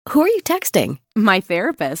Who are you texting? My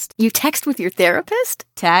therapist. You text with your therapist?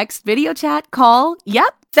 Text, video chat, call.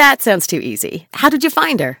 Yep. That sounds too easy. How did you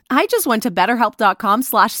find her? I just went to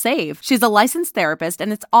betterhelp.com/save. She's a licensed therapist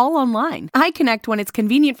and it's all online. I connect when it's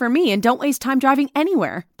convenient for me and don't waste time driving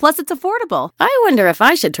anywhere. Plus, it's affordable. I wonder if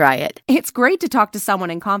I should try it. It's great to talk to someone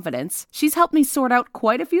in confidence. She's helped me sort out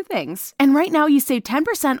quite a few things. And right now you save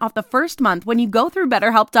 10% off the first month when you go through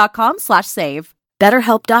betterhelp.com/save.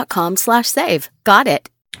 Betterhelp.com/save. Got it.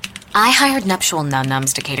 I hired Nuptial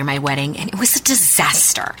Num-Nums to cater my wedding, and it was a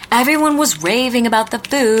disaster. Everyone was raving about the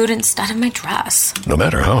food instead of my dress. No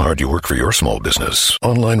matter how hard you work for your small business,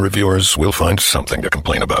 online reviewers will find something to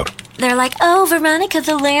complain about. They're like, oh, Veronica,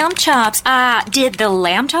 the lamb chops. Did the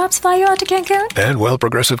lamb chops fly you out to Cancun? And while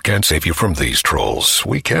Progressive can't save you from these trolls,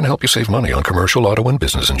 we can help you save money on commercial, auto, and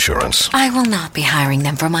business insurance. I will not be hiring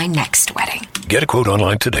them for my next wedding. Get a quote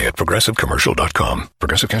online today at ProgressiveCommercial.com.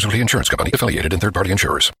 Progressive Casualty Insurance Company, affiliated and third-party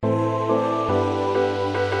insurers.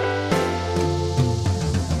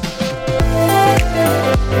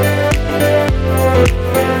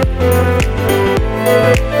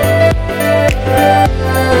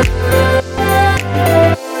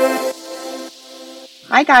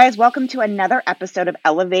 Hi guys, welcome to another episode of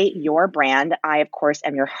Elevate Your Brand. I, of course,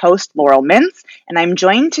 am your host, Laurel Mintz, and I'm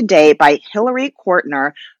joined today by Hillary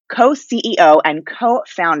Kortner, co-CEO and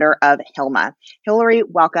co-founder of Hilma. Hillary,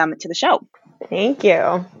 welcome to the show. Thank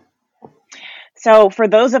you. So for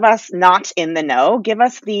those of us not in the know, give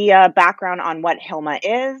us the background on what Hilma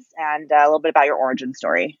is and a little bit about your origin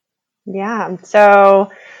story. Yeah,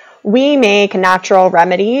 so we make natural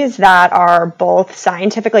remedies that are both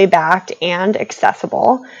scientifically backed and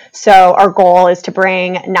accessible. So our goal is to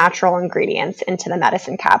bring natural ingredients into the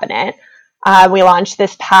medicine cabinet. We launched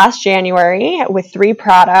this past January with 3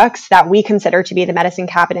 products that we consider to be the medicine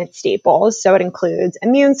cabinet staples. So it includes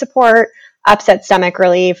immune support, upset stomach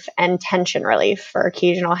relief, and tension relief for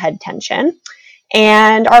occasional head tension.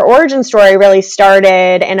 And our origin story really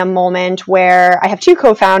started in a moment where I have 2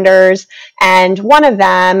 co-founders, and one of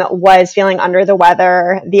them was feeling under the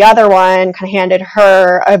weather. The other one kind of handed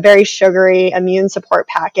her a very sugary immune support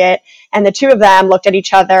packet, and the 2 of them looked at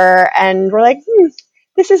each other and were like,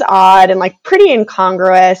 this is odd and like pretty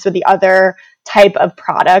incongruous with the other type of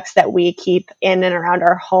products that we keep in and around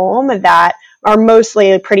our home that are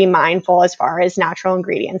mostly pretty mindful as far as natural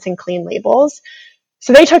ingredients and clean labels.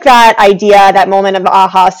 So they took that idea, that moment of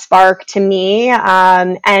aha spark to me,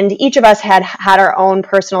 and each of us had our own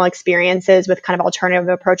personal experiences with kind of alternative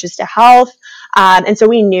approaches to health. And so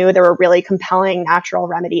we knew there were really compelling natural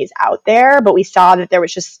remedies out there, but we saw that there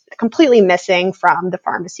was just completely missing from the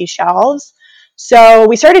pharmacy shelves. So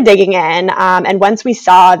we started digging in, and once we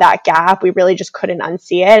saw that gap, we really just couldn't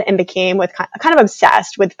unsee it and became kind of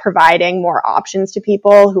obsessed with providing more options to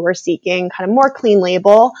people who were seeking kind of more clean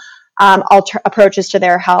label approaches to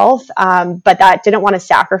their health, but that didn't want to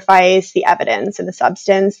sacrifice the evidence and the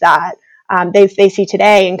substance that they see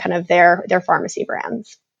today in kind of their pharmacy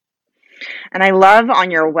brands. And I love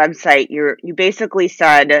on your website, you basically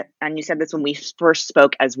said, and you said this when we first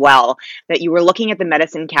spoke as well, that you were looking at the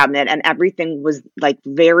medicine cabinet and everything was like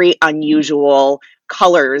very unusual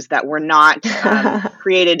colors that were not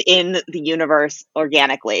created in the universe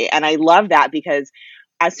organically. And I love that because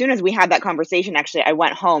as soon as we had that conversation, actually, I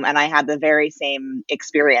went home and I had the very same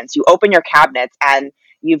experience. You open your cabinets and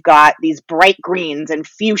you've got these bright greens and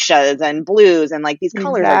fuchsias and blues and like these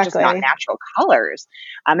colors are just not natural colors.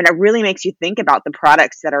 And it really makes you think about the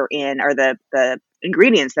products that are in or the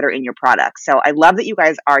ingredients that are in your products. So I love that you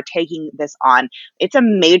guys are taking this on. It's a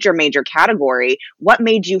major, major category. What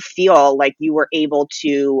made you feel like you were able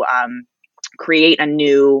to create a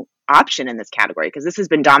new option in this category? Because this has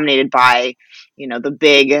been dominated by,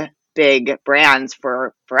 the big brands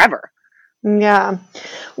for forever. Yeah.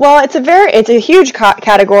 Well, it's a huge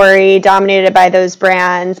category dominated by those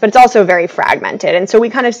brands, but it's also very fragmented. And so we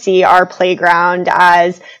kind of see our playground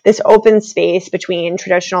as this open space between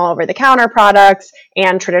traditional over-the-counter products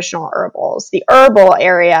and traditional herbals. The herbal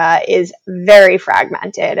area is very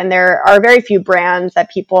fragmented, and there are very few brands that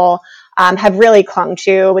people have really clung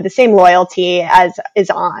to with the same loyalty as is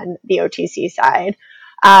on the OTC side.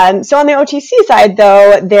 So on the OTC side,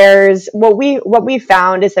 though, there's what we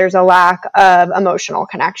found is there's a lack of emotional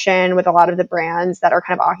connection with a lot of the brands that are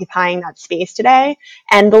kind of occupying that space today.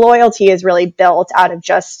 And the loyalty is really built out of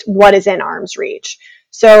just what is in arm's reach.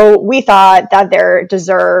 So we thought that there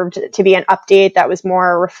deserved to be an update that was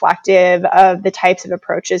more reflective of the types of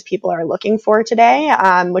approaches people are looking for today,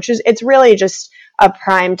 it's really just a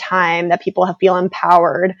prime time that people feel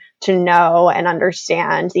empowered to know and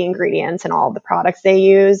understand the ingredients and all of the products they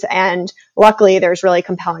use. And luckily, there's really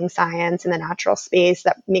compelling science in the natural space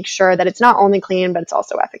that makes sure that it's not only clean, but it's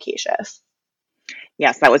also efficacious.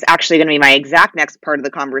 Yes, that was actually going to be my exact next part of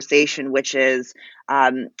the conversation, which is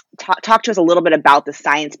talk to us a little bit about the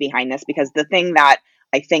science behind this, because the thing that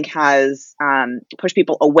I think has pushed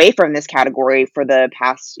people away from this category for the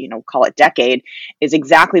past, call it decade, is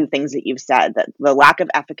exactly the things that you've said, that the lack of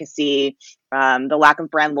efficacy, the lack of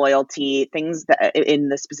brand loyalty, things that in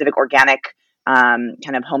the specific organic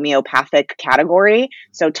kind of homeopathic category.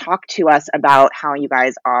 So talk to us about how you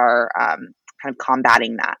guys are kind of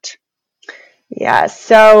combating that. Yeah,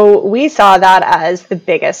 so we saw that as the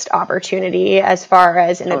biggest opportunity as far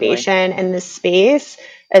as innovation in this space,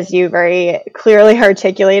 as you very clearly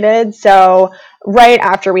articulated. So right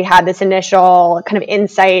after we had this initial kind of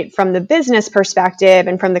insight from the business perspective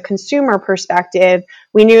and from the consumer perspective,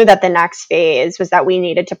 we knew that the next phase was that we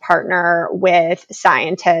needed to partner with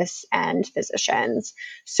scientists and physicians.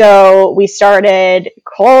 So we started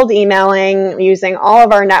cold emailing, using all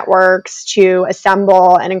of our networks to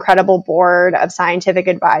assemble an incredible board of scientific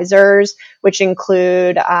advisors, which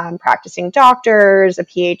include practicing doctors, a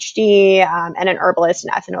PhD, and an herbalist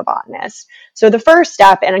and ethnobotanist. So the first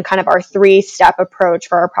step in kind of our 3-step approach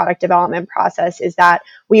for our product development process is that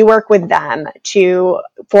we work with them to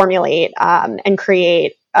formulate and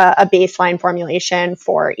create a baseline formulation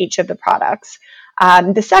for each of the products.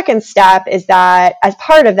 The second step is that as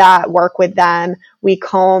part of that work with them, we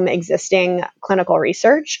comb existing clinical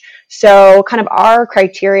research. So kind of our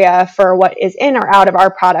criteria for what is in or out of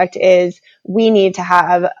our product is we need to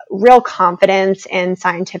have real confidence in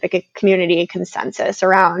scientific community consensus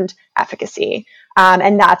around efficacy.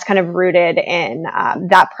 And that's kind of rooted in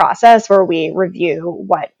that process where we review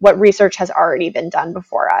what research has already been done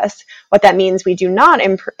before us. What that means we do not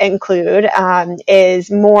include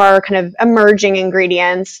is more kind of emerging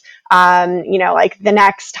ingredients, like the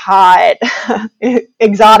next hot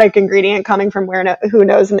exotic ingredient coming from who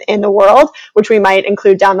knows in the world, which we might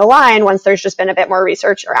include down the line once there's just been a bit more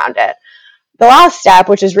research around it. The last step,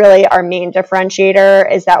 which is really our main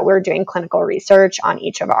differentiator, is that we're doing clinical research on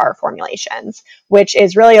each of our formulations, which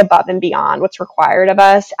is really above and beyond what's required of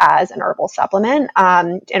us as an herbal supplement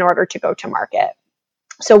in order to go to market.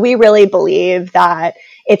 So we really believe that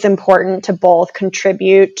it's important to both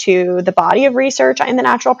contribute to the body of research in the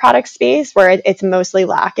natural product space where it's mostly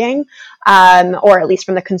lacking, or at least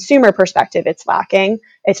from the consumer perspective, it's lacking.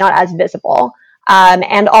 It's not as visible.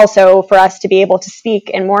 And also for us to be able to speak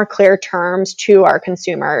in more clear terms to our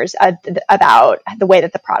consumers about the way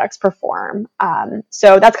that the products perform.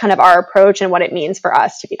 So that's kind of our approach and what it means for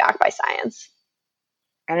us to be backed by science.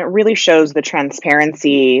 And it really shows the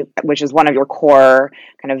transparency, which is one of your core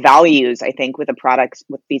kind of values, I think, with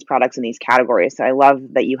these products in these categories. So I love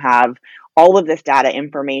that you have all of this data,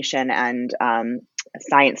 information, and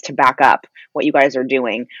science to back up what you guys are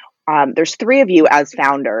doing. There's 3 of you as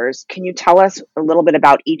founders. Can you tell us a little bit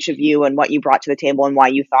about each of you and what you brought to the table and why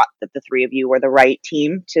you thought that the 3 of you were the right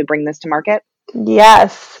team to bring this to market?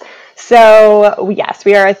 Yes. So yes,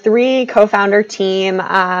 we are a 3 co-founder team.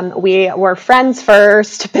 We were friends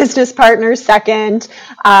first, business partners second.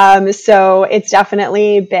 So it's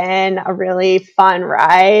definitely been a really fun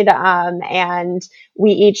ride. And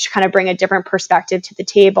we each kind of bring a different perspective to the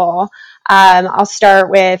table. I'll start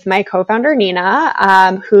with my co-founder,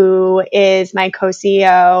 Nina, who is my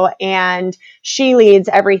co-CEO, and she leads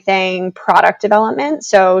everything product development.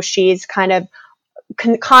 So she's kind of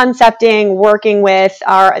concepting, working with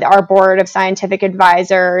our board of scientific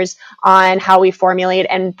advisors on how we formulate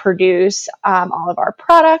and produce all of our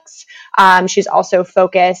products. She's also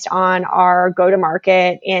focused on our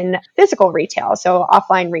go-to-market in physical retail, so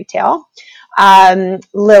offline retail.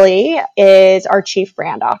 Lily is our chief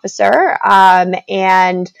brand officer,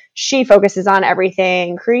 and she focuses on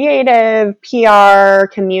everything creative, PR,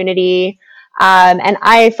 community. And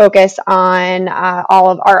I focus on all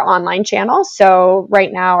of our online channels. So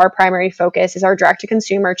right now, our primary focus is our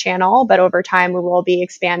direct-to-consumer channel, but over time, we will be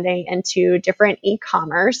expanding into different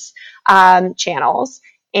e-commerce channels.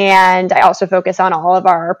 And I also focus on all of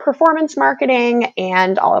our performance marketing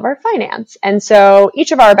and all of our finance. And so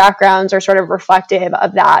each of our backgrounds are sort of reflective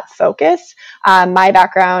of that focus. My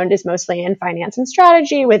background is mostly in finance and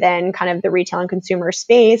strategy within kind of the retail and consumer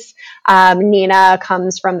space. Nina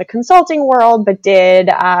comes from the consulting world, but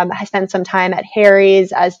has spent some time at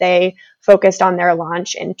Harry's as they focused on their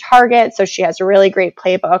launch in Target. So she has a really great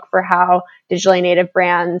playbook for how digitally native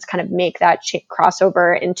brands kind of make that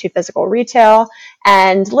crossover into physical retail.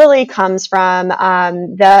 And Lily comes from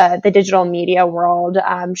the digital media world.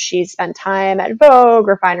 She's spent time at Vogue,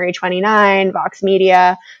 Refinery29, Vox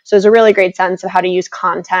Media. So there's a really great sense of how to use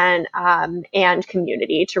content and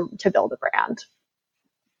community to build a brand.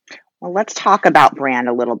 Well, let's talk about brand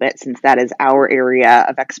a little bit, since that is our area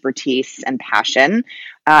of expertise and passion.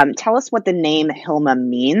 Tell us what the name Hilma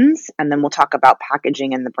means, and then we'll talk about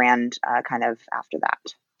packaging and the brand kind of after that.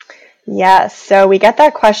 Yes, so we get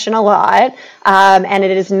that question a lot, and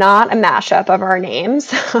it is not a mashup of our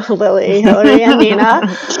names, Lily, Hillary, and Nina.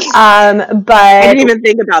 But I didn't even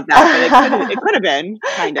think about that, but it could have been,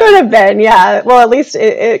 kind of. Could have been, yeah. Well, at least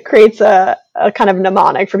it creates a kind of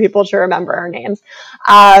mnemonic for people to remember our names.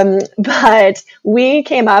 But we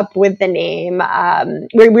came up with the name.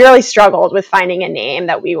 We really struggled with finding a name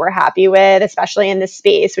that we were happy with, especially in this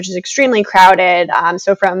space, which is extremely crowded.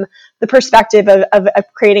 So from the perspective of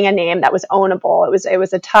creating a name that was ownable, it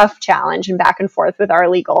was a tough challenge and back and forth with our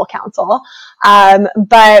legal counsel.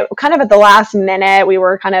 But kind of at the last minute, we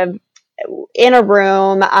were kind of in a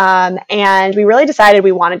room, and we really decided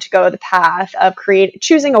we wanted to go the path of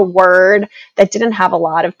choosing a word that didn't have a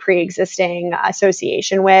lot of pre-existing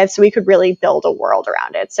association with, so we could really build a world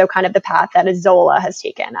around it. So kind of the path that Zola has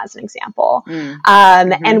taken as an example.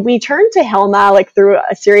 And we turned to Hilma like through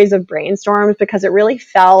a series of brainstorms because it really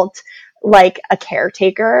felt like a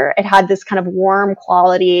caretaker. It had this kind of warm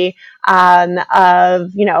quality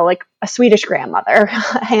of, like a Swedish grandmother.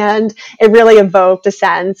 And it really evoked a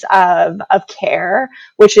sense of care,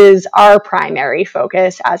 which is our primary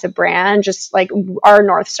focus as a brand. Just like our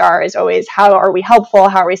North Star is always, how are we helpful?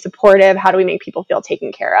 How are we supportive? How do we make people feel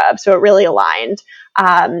taken care of? So it really aligned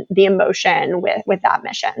the emotion with that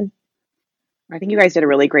mission. I think you guys did a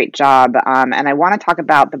really great job. And I want to talk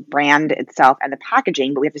about the brand itself and the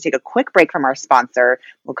packaging, but we have to take a quick break from our sponsor.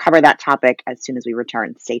 We'll cover that topic as soon as we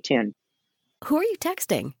return. Stay tuned. Who are you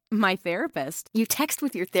texting? My therapist. You text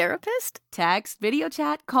with your therapist? Text, video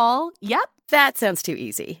chat, call. Yep. That sounds too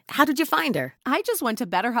easy. How did you find her? I just went to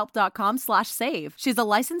betterhelp.com/save. She's a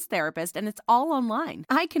licensed therapist and it's all online.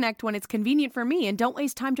 I connect when it's convenient for me and don't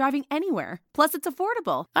waste time driving anywhere. Plus, it's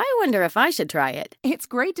affordable. I wonder if I should try it. It's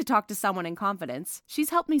great to talk to someone in confidence.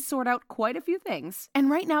 She's helped me sort out quite a few things.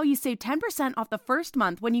 And right now you save 10% off the first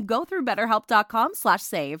month when you go through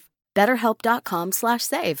betterhelp.com/save.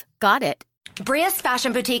 Betterhelp.com/save. Got it. Bria's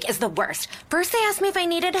Fashion Boutique is the worst. First, they asked me if I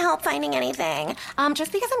needed help finding anything.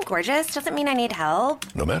 Just because I'm gorgeous doesn't mean I need help.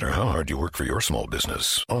 No matter how hard you work for your small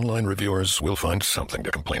business, online reviewers will find something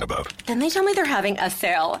to complain about. Then they tell me they're having a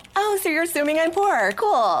sale. Oh, so you're assuming I'm poor.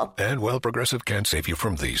 Cool. And while Progressive can't save you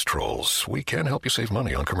from these trolls, we can help you save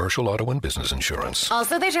money on commercial auto and business insurance.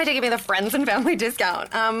 Also, they tried to give me the friends and family discount.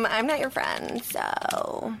 I'm not your friend,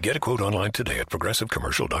 so... Get a quote online today at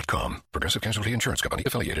progressivecommercial.com. Progressive Casualty Insurance Company,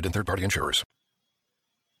 affiliated and third-party insurers.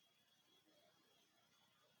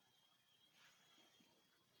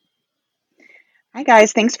 Hi,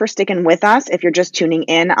 guys. Thanks for sticking with us. If you're just tuning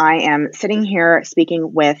in, I am sitting here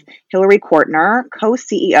speaking with Hillary Courtner,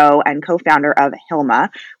 co-CEO and co-founder of Hilma,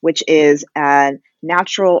 which is a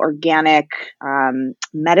natural organic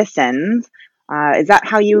medicines. Is that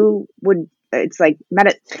how you would... It's like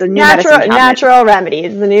the new medicine cabinet. Natural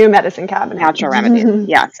remedies, the new medicine cabinet. Natural remedies.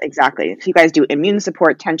 Yes, exactly. So you guys do immune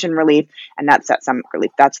support, tension relief, and that's some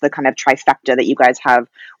relief. That's the kind of trifecta that you guys have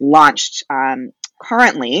launched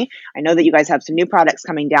currently. I know that you guys have some new products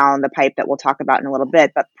coming down the pipe that we'll talk about in a little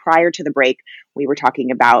bit, but prior to the break, we were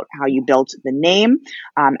talking about how you built the name.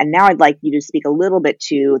 And now I'd like you to speak a little bit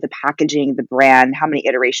to the packaging, the brand, how many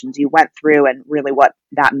iterations you went through, and really what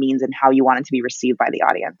that means and how you want it to be received by the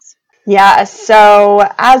audience. Yeah, so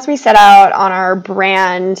as we set out on our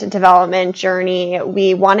brand development journey,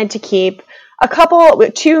 we wanted to keep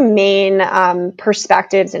two main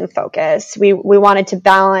perspectives in focus. We wanted to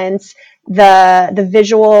balance the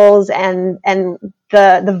visuals and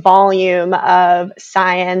the volume of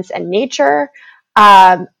science and nature,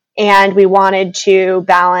 and we wanted to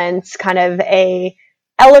balance kind of a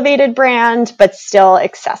elevated brand, but still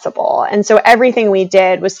accessible. And so everything we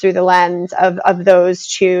did was through the lens of those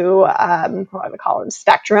two, what I would call them,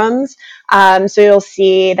 spectrums. So you'll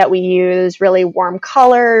see that we use really warm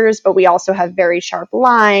colors, but we also have very sharp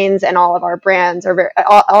lines, and all of our brand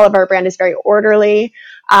is very orderly.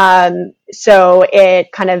 So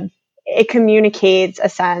it communicates a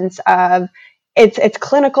sense of it's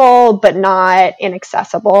clinical, but not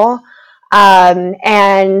inaccessible.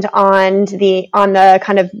 And on the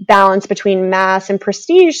kind of balance between mass and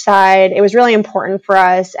prestige side, it was really important for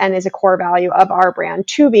us and is a core value of our brand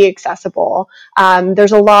to be accessible.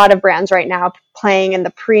 There's a lot of brands right now playing in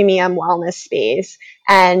the premium wellness space,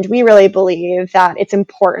 and we really believe that it's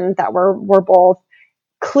important that we're both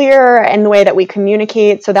clear in the way that we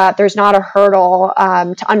communicate so that there's not a hurdle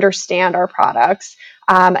to understand our products.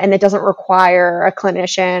 And it doesn't require a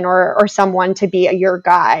clinician or someone to be your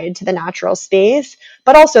guide to the natural space,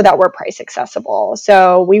 but also that we're price accessible.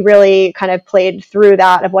 So we really kind of played through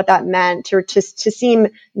that of what that meant to seem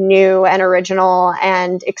new and original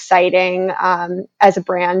and exciting as a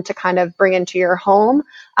brand to kind of bring into your home,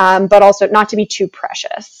 but also not to be too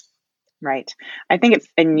precious. Right. I think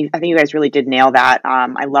I think you guys really did nail that.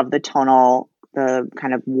 I love the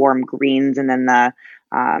kind of warm greens, and then that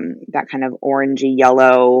kind of orangey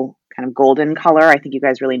yellow kind of golden color. I think you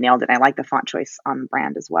guys really nailed it. I like the font choice on the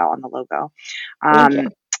brand as well, on the logo. Thank you.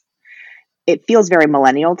 It feels very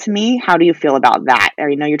millennial to me. How do you feel about that?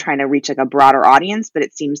 I know you're trying to reach like a broader audience, but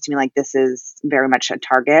it seems to me like this is very much a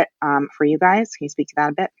target for you guys. Can you speak to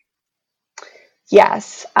that a bit?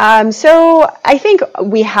 Yes. So I think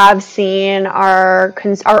we have seen our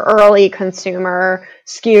early consumer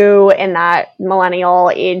skew in that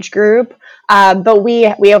millennial age group. But we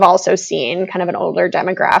have also seen kind of an older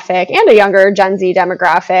demographic and a younger Gen Z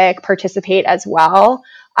demographic participate as well.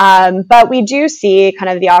 But we do see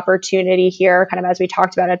kind of the opportunity here, kind of as we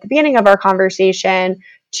talked about at the beginning of our conversation,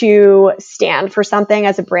 to stand for something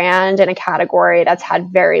as a brand in a category that's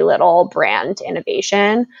had very little brand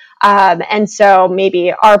innovation. And so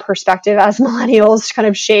maybe our perspective as millennials kind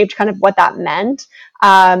of shaped kind of what that meant.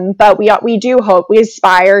 But we do hope, we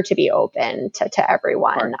aspire to be open to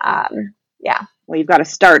everyone. Yeah. Well, you've got to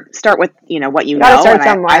start with, what you Gotta know. start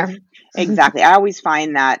somewhere. Exactly. I always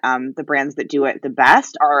find that the brands that do it the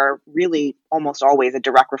best are really almost always a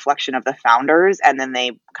direct reflection of the founders, and then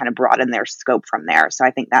they kind of broaden their scope from there. So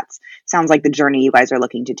I think sounds like the journey you guys are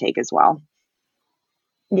looking to take as well.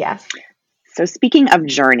 Yes. So speaking of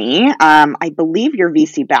journey, I believe you're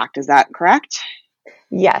VC backed. Is that correct?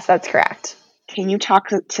 Yes, that's correct. Can you talk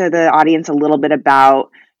to the audience a little bit about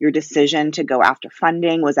your decision to go after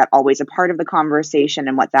funding? Was that always a part of the conversation,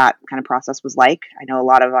 and what that kind of process was like? I know a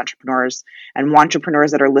lot of entrepreneurs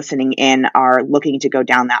that are listening in are looking to go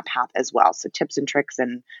down that path as well. So tips and tricks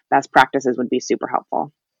and best practices would be super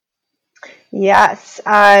helpful. Yes.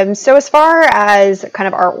 So as far as kind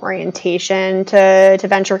of our orientation to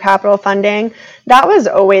venture capital funding, that was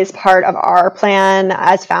always part of our plan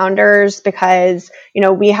as founders, because,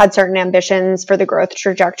 we had certain ambitions for the growth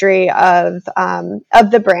trajectory of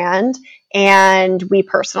the brand, and we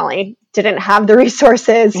personally didn't have the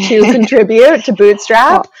resources to contribute to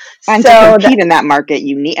bootstrap. And to compete in that market,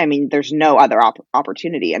 there's no other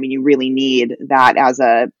opportunity. You really need that as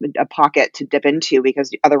a pocket to dip into,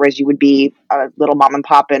 because otherwise you would be a little mom and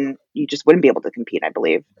pop and you just wouldn't be able to compete, I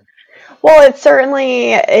believe. Well, it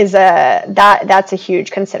certainly is that's a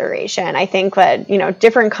huge consideration. I think that,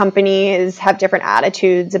 different companies have different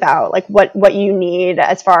attitudes about like what you need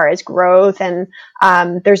as far as growth, and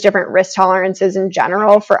there's different risk tolerances in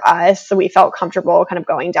general for us. So we felt comfortable kind of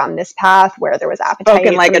going down this path where there was appetite.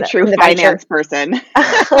 Spoken like a true finance person.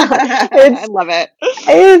 I love it.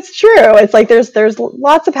 It's true. It's like there's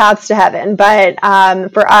lots of paths to heaven, but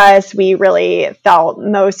for us, we really felt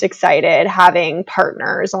most excited having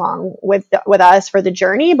partners along with us for the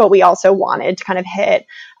journey, but we also wanted to kind of hit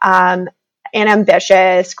an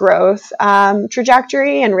ambitious growth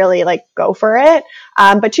trajectory and really like go for it.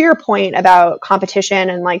 But to your point about competition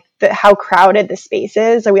and like how crowded the space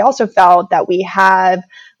is, we also felt that we had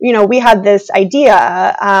this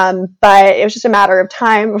idea, but it was just a matter of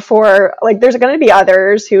time before there's going to be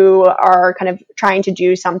others who are kind of trying to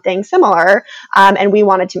do something similar, and we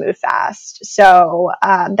wanted to move fast. So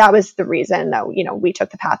that was the reason that we took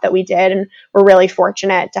the path that we did, and we're really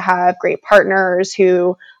fortunate to have great partners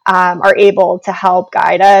who are able to help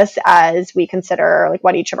guide us as we consider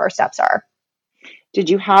what each of our steps are. Did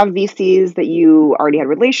you have VCs that you already had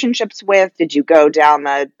relationships with? Did you go down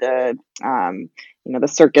the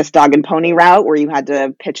circus dog and pony route where you had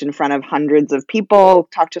to pitch in front of hundreds of people?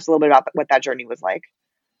 Talk to us a little bit about what that journey was like.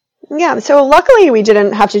 Yeah, so luckily we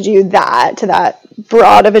didn't have to do that to that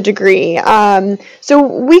broad of a degree. So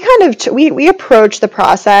we approached the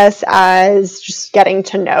process as just getting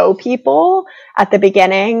to know people at the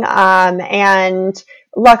beginning, and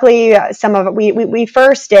luckily we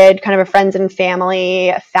first did kind of a friends and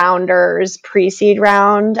family founders pre-seed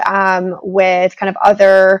round with kind of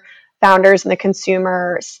other founders in the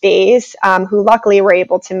consumer space who luckily were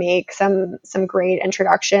able to make some great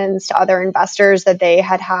introductions to other investors that they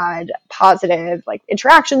had positive like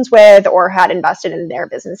interactions with or had invested in their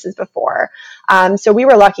businesses before. So we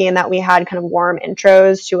were lucky in that we had kind of warm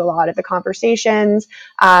intros to a lot of the conversations,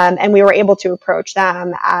 and we were able to approach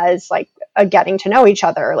them as like a getting to know each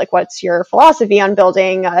other. Like, what's your philosophy on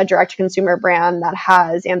building a direct-to-consumer brand that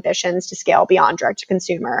has ambitions to scale beyond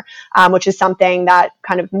direct-to-consumer, which is something that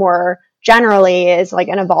kind of more generally is like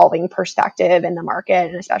an evolving perspective in the market,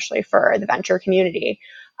 and especially for the venture community.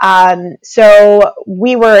 So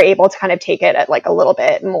we were able to kind of take it at like a little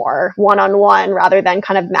bit more one-on-one rather than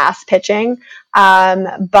kind of mass pitching.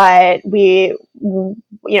 But we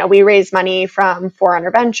raised money from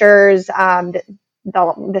Forerunner Ventures,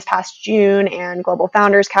 this past June, and Global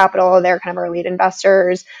Founders Capital. They're kind of our lead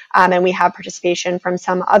investors. And we have participation from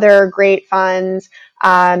some other great funds.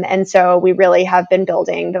 And so we really have been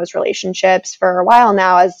building those relationships for a while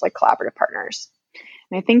now as like collaborative partners.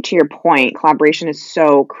 And I think to your point, collaboration is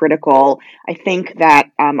so critical. I think that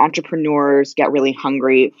entrepreneurs get really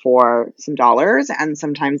hungry for some dollars, and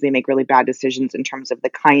sometimes they make really bad decisions in terms of the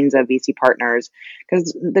kinds of VC partners.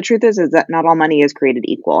 Because the truth is that not all money is created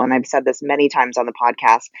equal. And I've said this many times on the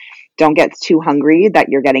podcast. Don't get too hungry that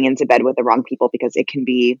you're getting into bed with the wrong people, because it can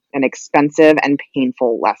be an expensive and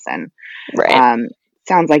painful lesson. Right.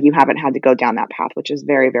 Sounds like you haven't had to go down that path, which is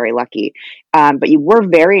very, very lucky. But you were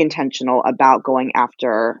very intentional about going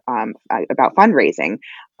after, about fundraising.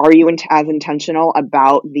 Are you as intentional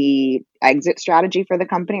about the exit strategy for the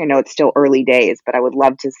company? I know it's still early days, but I would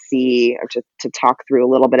love to see or to talk through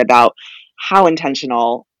a little bit about how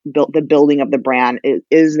intentional the building of the brand is.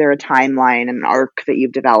 Is there a timeline and an arc that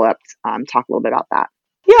you've developed? Talk a little bit about that.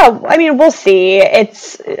 Yeah, I mean, we'll see.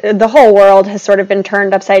 It's the whole world has sort of been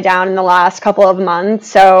turned upside down in the last couple of months,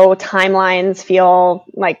 so timelines feel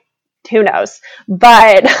like who knows.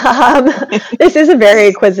 But this is a very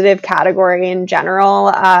acquisitive category in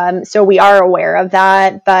general, so we are aware of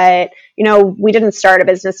that. But we didn't start a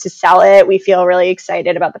business to sell it. We feel really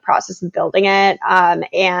excited about the process of building it,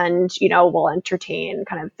 and we'll entertain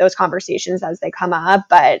kind of those conversations as they come up.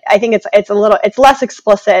 But I think it's less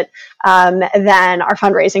explicit than our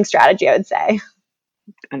fundraising strategy, I would say.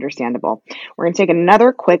 Understandable. We're going to take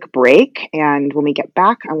another quick break, and when we get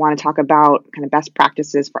back, I want to talk about kind of best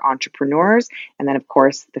practices for entrepreneurs, and then, of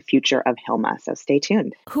course, the future of Hilma. So stay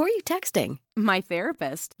tuned. Who are you texting? My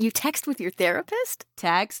therapist. You text with your therapist?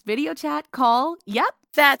 Text, video chat, call. Yep.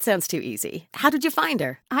 That sounds too easy. How did you find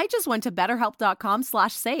her? I just went to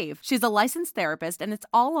betterhelp.com/save. She's a licensed therapist, and it's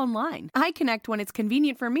all online. I connect when it's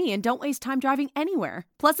convenient for me and don't waste time driving anywhere.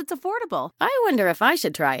 Plus, it's affordable. I wonder if I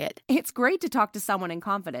should try it. It's great to talk to someone in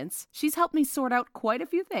confidence. She's helped me sort out quite a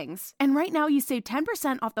few things. And right now, you save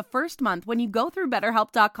 10% off the first month when you go through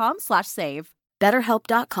betterhelp.com/save.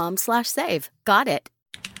 Betterhelp.com/save. Got it.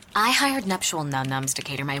 I hired Nuptial Num-Nums to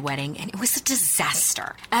cater my wedding, and it was a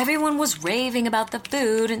disaster. Everyone was raving about the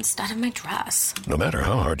food instead of my dress. No matter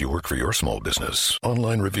how hard you work for your small business,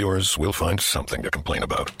 online reviewers will find something to complain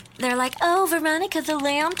about. They're like, oh, Veronica, the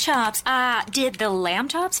lamb chops. Did the lamb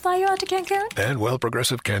chops fly you out to Cancun? And while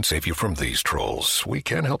Progressive can't save you from these trolls, we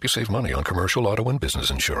can help you save money on commercial auto and business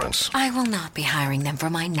insurance. I will not be hiring them for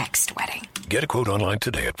my next wedding. Get a quote online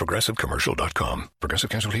today at progressivecommercial.com. Progressive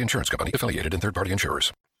Casualty Insurance Company, affiliated and third-party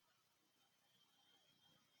insurers.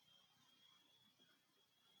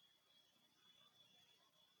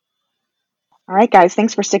 All right, guys,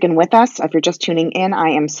 thanks for sticking with us. If you're just tuning in,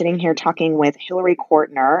 I am sitting here talking with Hillary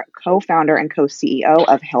Kortner, co-founder and co-CEO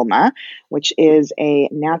of Hilma, which is a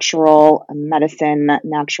natural medicine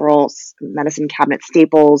cabinet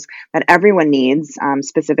staples that everyone needs,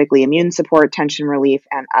 specifically immune support, tension relief,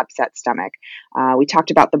 and upset stomach. We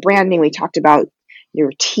talked about the branding. We talked about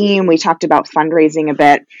your team. We talked about fundraising a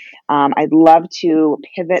bit. I'd love to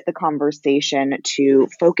pivot the conversation to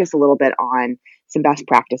focus a little bit on some best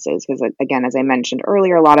practices, because again, as I mentioned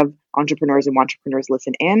earlier, a lot of entrepreneurs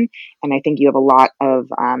listen in, and I think you have a lot of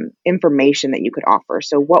information that you could offer.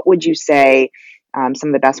 So what would you say some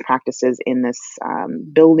of the best practices in this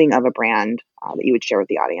building of a brand that you would share with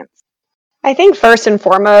the audience? I think first and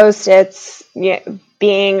foremost, it's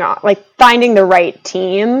being like finding the right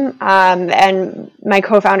team. And my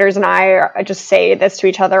co-founders and I just say this to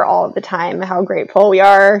each other all the time, how grateful we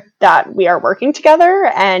are that we are working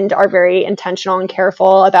together and are very intentional and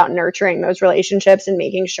careful about nurturing those relationships and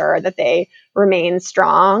making sure that they remain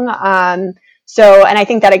strong. And I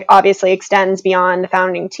think that it obviously extends beyond the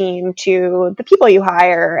founding team to the people you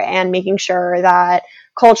hire and making sure that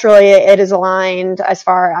culturally it is aligned as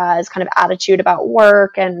far as kind of attitude about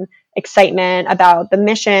work and excitement about the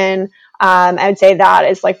mission. I would say that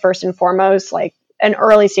is like first and foremost, like an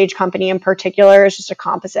early stage company in particular is just a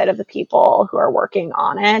composite of the people who are working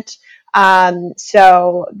on it.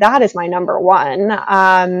 So that is my number one.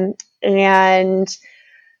 And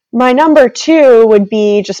my number two would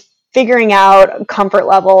be just figuring out comfort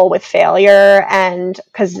level with failure, and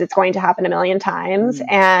because it's going to happen a million times,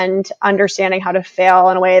 and understanding how to fail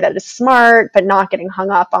in a way that is smart, but not getting hung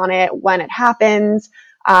up on it when it happens,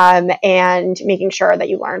 and making sure that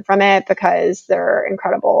you learn from it because they're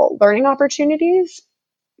incredible learning opportunities.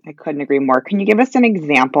 I couldn't agree more. Can you give us an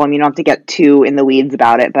example? I mean, you don't have to get too in the weeds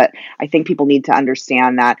about it, but I think people need to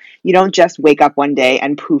understand that you don't just wake up one day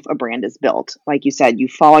and poof, a brand is built. Like you said, you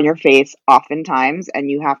fall on your face oftentimes and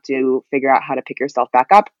you have to figure out how to pick yourself back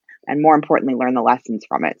up and, more importantly, learn the lessons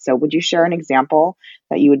from it. So would you share an example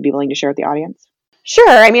that you would be willing to share with the audience? Sure.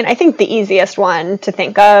 I mean, I think the easiest one to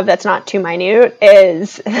think of that's not too minute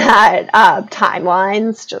is that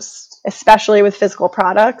timelines, just especially with physical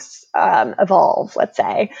products, evolve, let's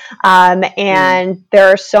say. And there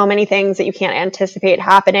are so many things that you can't anticipate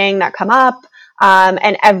happening that come up.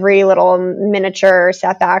 And every little miniature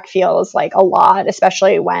setback feels like a lot,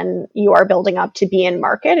 especially when you are building up to be in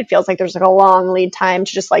market. It feels like there's like a long lead time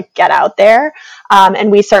to just like get out there. And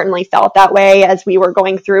we certainly felt that way as we were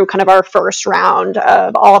going through kind of our first round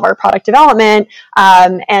of all of our product development.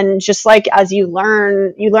 And just like as you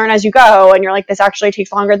learn as you go, and you're like, this actually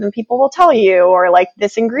takes longer than people will tell you, or like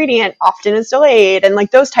this ingredient often is delayed, and like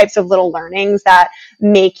those types of little learnings that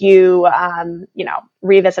make you,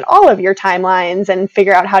 revisit all of your timelines and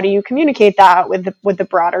figure out how do you communicate that with the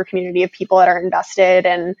broader community of people that are invested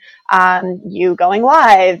in you going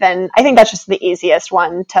live. And I think that's just the easiest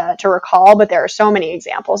one to recall, but there are so many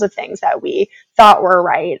examples of things that we thought were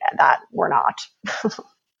right that were not.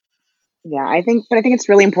 Yeah, I think it's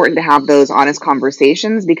really important to have those honest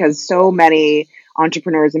conversations, because so many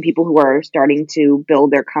entrepreneurs and people who are starting to build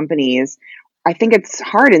their companies, I think it's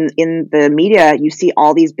hard in the media. You see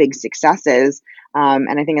all these big successes.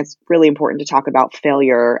 And I think it's really important to talk about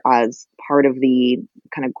failure as part of the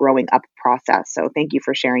kind of growing up process. So thank you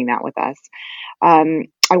for sharing that with us.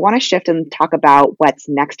 I want to shift and talk about what's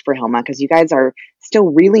next for Hilma, because you guys are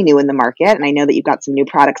still really new in the market. And I know that you've got some new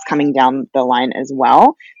products coming down the line as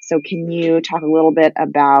well. So can you talk a little bit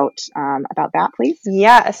about that, please?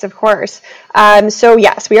 Yes, of course. So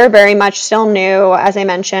yes, we are very much still new. As I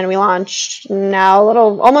mentioned, we launched now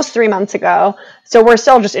almost 3 months ago. So we're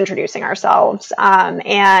still just introducing ourselves.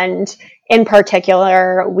 And in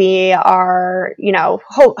particular, we are,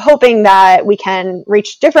 hoping that we can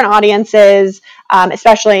reach different audiences,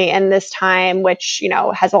 especially in this time, which,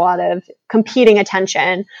 has a lot of competing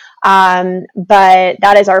attention. But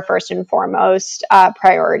that is our first and foremost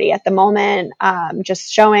priority at the moment.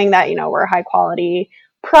 Just showing that, we're a high quality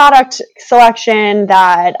product selection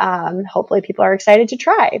that hopefully people are excited to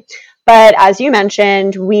try. But as you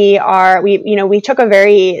mentioned, we took a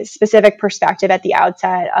very specific perspective at the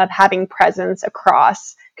outset of having presence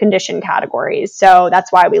across condition categories. So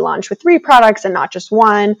that's why we launched with 3 products and not just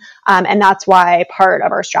one. And that's why part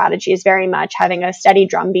of our strategy is very much having a steady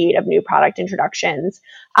drumbeat of new product introductions.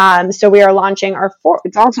 So we are launching our 4th.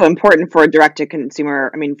 It's also important for a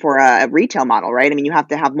direct-to-consumer, for a retail model, right? You have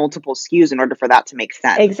to have multiple SKUs in order for that to make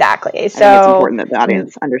sense. Exactly. So I think it's important that the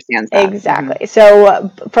audience understands that. Exactly.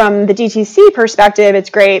 Mm-hmm. So from the DTC perspective, it's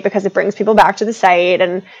great because it brings people back to the site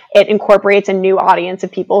and it incorporates a new audience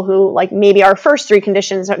of people who like maybe our first 3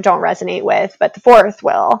 conditions don't resonate with, but the 4th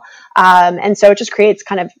will. And so it just creates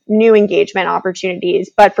kind of new engagement opportunities.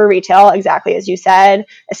 But for retail, exactly as you said,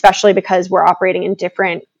 especially because we're operating in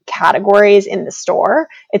different categories in the store,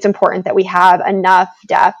 it's important that we have enough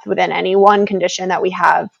depth within any one condition that we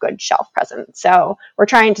have good shelf presence. So we're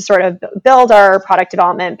trying to sort of build our product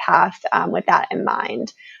development path with that in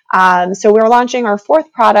mind. So we're launching our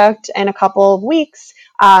 4th product in a couple of weeks.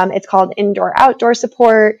 It's called Indoor-Outdoor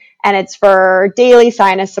Support, and it's for daily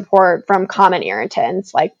sinus support from common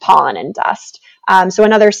irritants like pollen and dust. So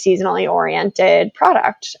another seasonally oriented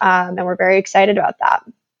product, and we're very excited about that.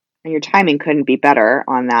 And your timing couldn't be better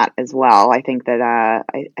on that as well. I think that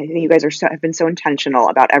I think you guys have been so intentional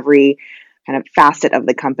about every kind of facet of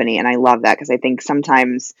the company, and I love that because I think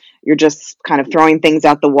sometimes you're just kind of throwing things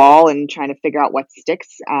out the wall and trying to figure out what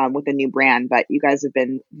sticks with a new brand. But you guys have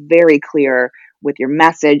been very clear with your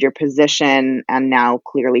message, your position, and now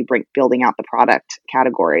clearly building out the product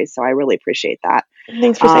categories. So I really appreciate that.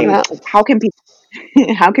 Thanks for saying that. How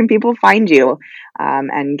can people find you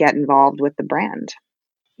and get involved with the brand?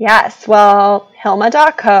 Yes, well,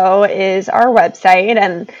 Hilma.co is our website,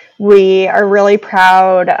 and we are really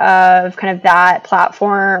proud of kind of that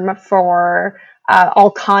platform for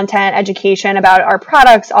all content education about our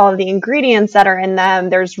products, all of the ingredients that are in them.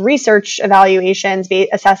 There's research evaluations,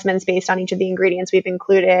 assessments based on each of the ingredients we've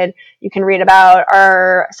included. You can read about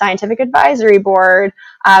our scientific advisory board.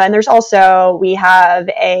 And there's also, we have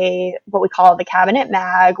what we call the Cabinet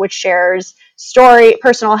Mag, which shares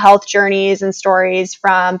personal health journeys and stories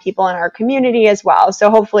from people in our community as well.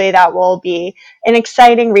 So hopefully that will be an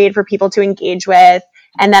exciting read for people to engage with.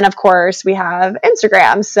 And then, of course, we have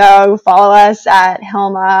Instagram. So follow us at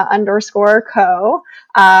Hilma_co.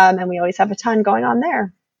 And we always have a ton going on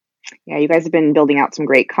there. Yeah, you guys have been building out some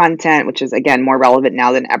great content, which is, again, more relevant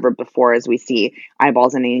now than ever before as we see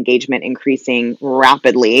eyeballs and engagement increasing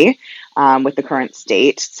rapidly with the current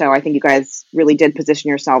state. So I think you guys really did position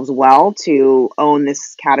yourselves well to own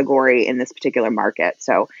this category in this particular market.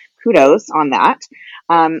 So kudos on that.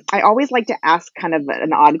 I always like to ask kind of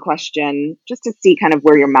an odd question just to see kind of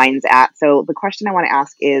where your mind's at. So the question I want to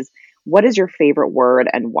ask is, what is your favorite word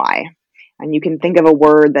and why? And you can think of a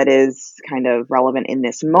word that is kind of relevant in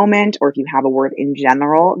this moment, or if you have a word in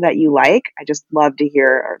general that you like. I just love to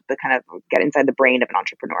hear the kind of get inside the brain of an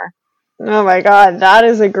entrepreneur. Oh my God, that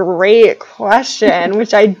is a great question,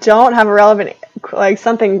 which I don't have a relevant, like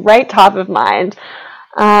something right top of mind.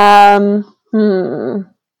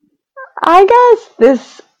 I guess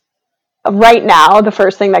this right now, the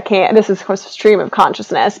first thing that came, this is of course a stream of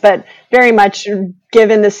consciousness, but very much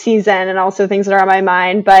given the season and also things that are on my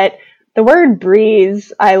mind, but the word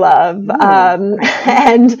breeze, I love.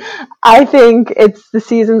 And I think the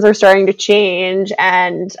seasons are starting to change.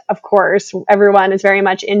 And of course, everyone is very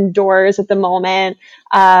much indoors at the moment.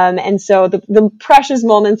 And so the precious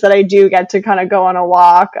moments that I do get to kind of go on a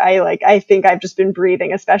walk, I think I've just been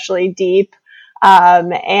breathing especially deep.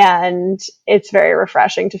 And it's very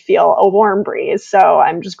refreshing to feel a warm breeze. So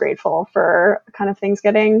I'm just grateful for kind of things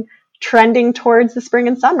getting trending towards the spring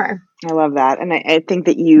and summer. I love that. And I think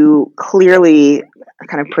that you clearly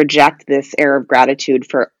kind of project this air of gratitude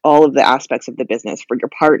for all of the aspects of the business, for your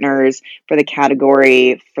partners, for the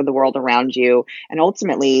category, for the world around you. And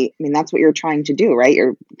ultimately, I mean, that's what you're trying to do, right?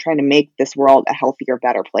 You're trying to make this world a healthier,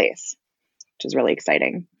 better place, which is really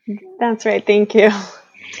exciting. That's right. Thank you.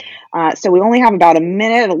 So we only have about a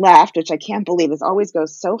minute left, which I can't believe. This always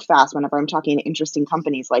goes so fast whenever I'm talking to interesting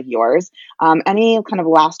companies like yours. Any kind of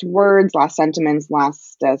last words, last sentiments,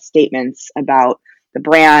 last statements about the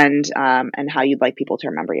brand and how you'd like people to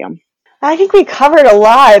remember you? I think we covered a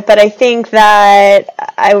lot, but I think that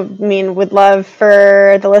would love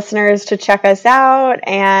for the listeners to check us out.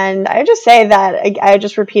 And I just say that I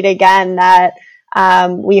just repeat again that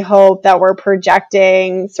we hope that we're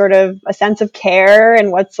projecting sort of a sense of care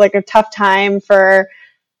in what's like a tough time for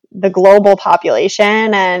the global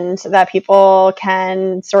population, and that people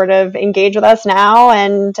can sort of engage with us now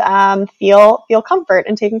and feel comfort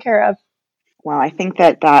and taken care of. Well, I think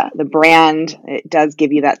that the brand, it does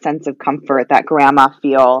give you that sense of comfort, that grandma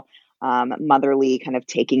feel, motherly kind of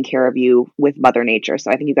taking care of you with Mother Nature.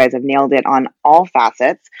 So I think you guys have nailed it on all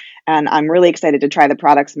facets. And I'm really excited to try the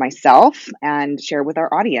products myself and share with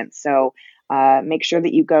our audience. So make sure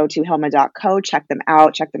that you go to Hilma.co, check them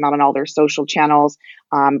out on all their social channels.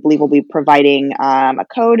 I believe we'll be providing a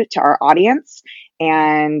code to our audience.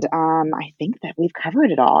 And I think that we've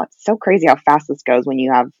covered it all. It's so crazy how fast this goes when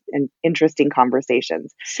you have interesting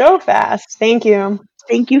conversations. So fast. Thank you.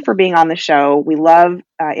 Thank you for being on the show. We love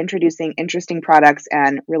introducing interesting products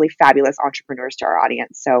and really fabulous entrepreneurs to our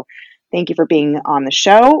audience. So thank you for being on the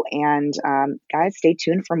show. And guys, stay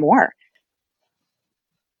tuned for more.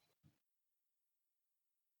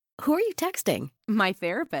 Who are you texting? My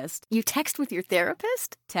therapist. You text with your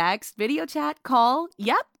therapist? Text, video chat, call.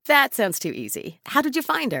 Yep. That sounds too easy. How did you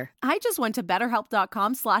find her? I just went to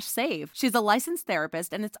BetterHelp.com/save. She's a licensed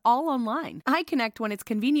therapist and it's all online. I connect when it's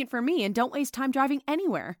convenient for me and don't waste time driving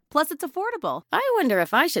anywhere. Plus, it's affordable. I wonder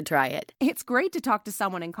if I should try it. It's great to talk to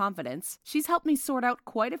someone in confidence. She's helped me sort out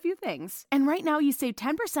quite a few things. And right now you save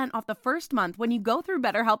 10% off the first month when you go through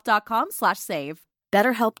BetterHelp.com/save.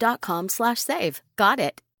 BetterHelp.com/save. Got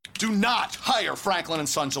it. Do not hire Franklin &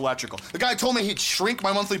 Sons Electrical. The guy told me he'd shrink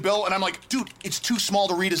my monthly bill, and I'm like, dude, it's too small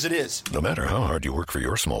to read as it is. No matter how hard you work for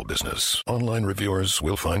your small business, online reviewers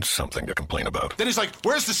will find something to complain about. Then he's like,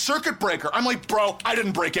 where's the circuit breaker? I'm like, bro, I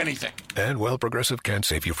didn't break anything. And while Progressive can't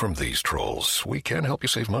save you from these trolls, we can help you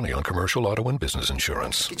save money on commercial auto and business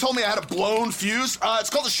insurance. He told me I had a blown fuse.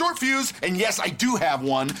 It's called a short fuse, and yes, I do have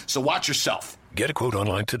one, so watch yourself. Get a quote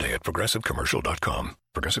online today at ProgressiveCommercial.com.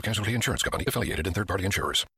 Progressive Casualty Insurance Company, affiliated and third-party insurers.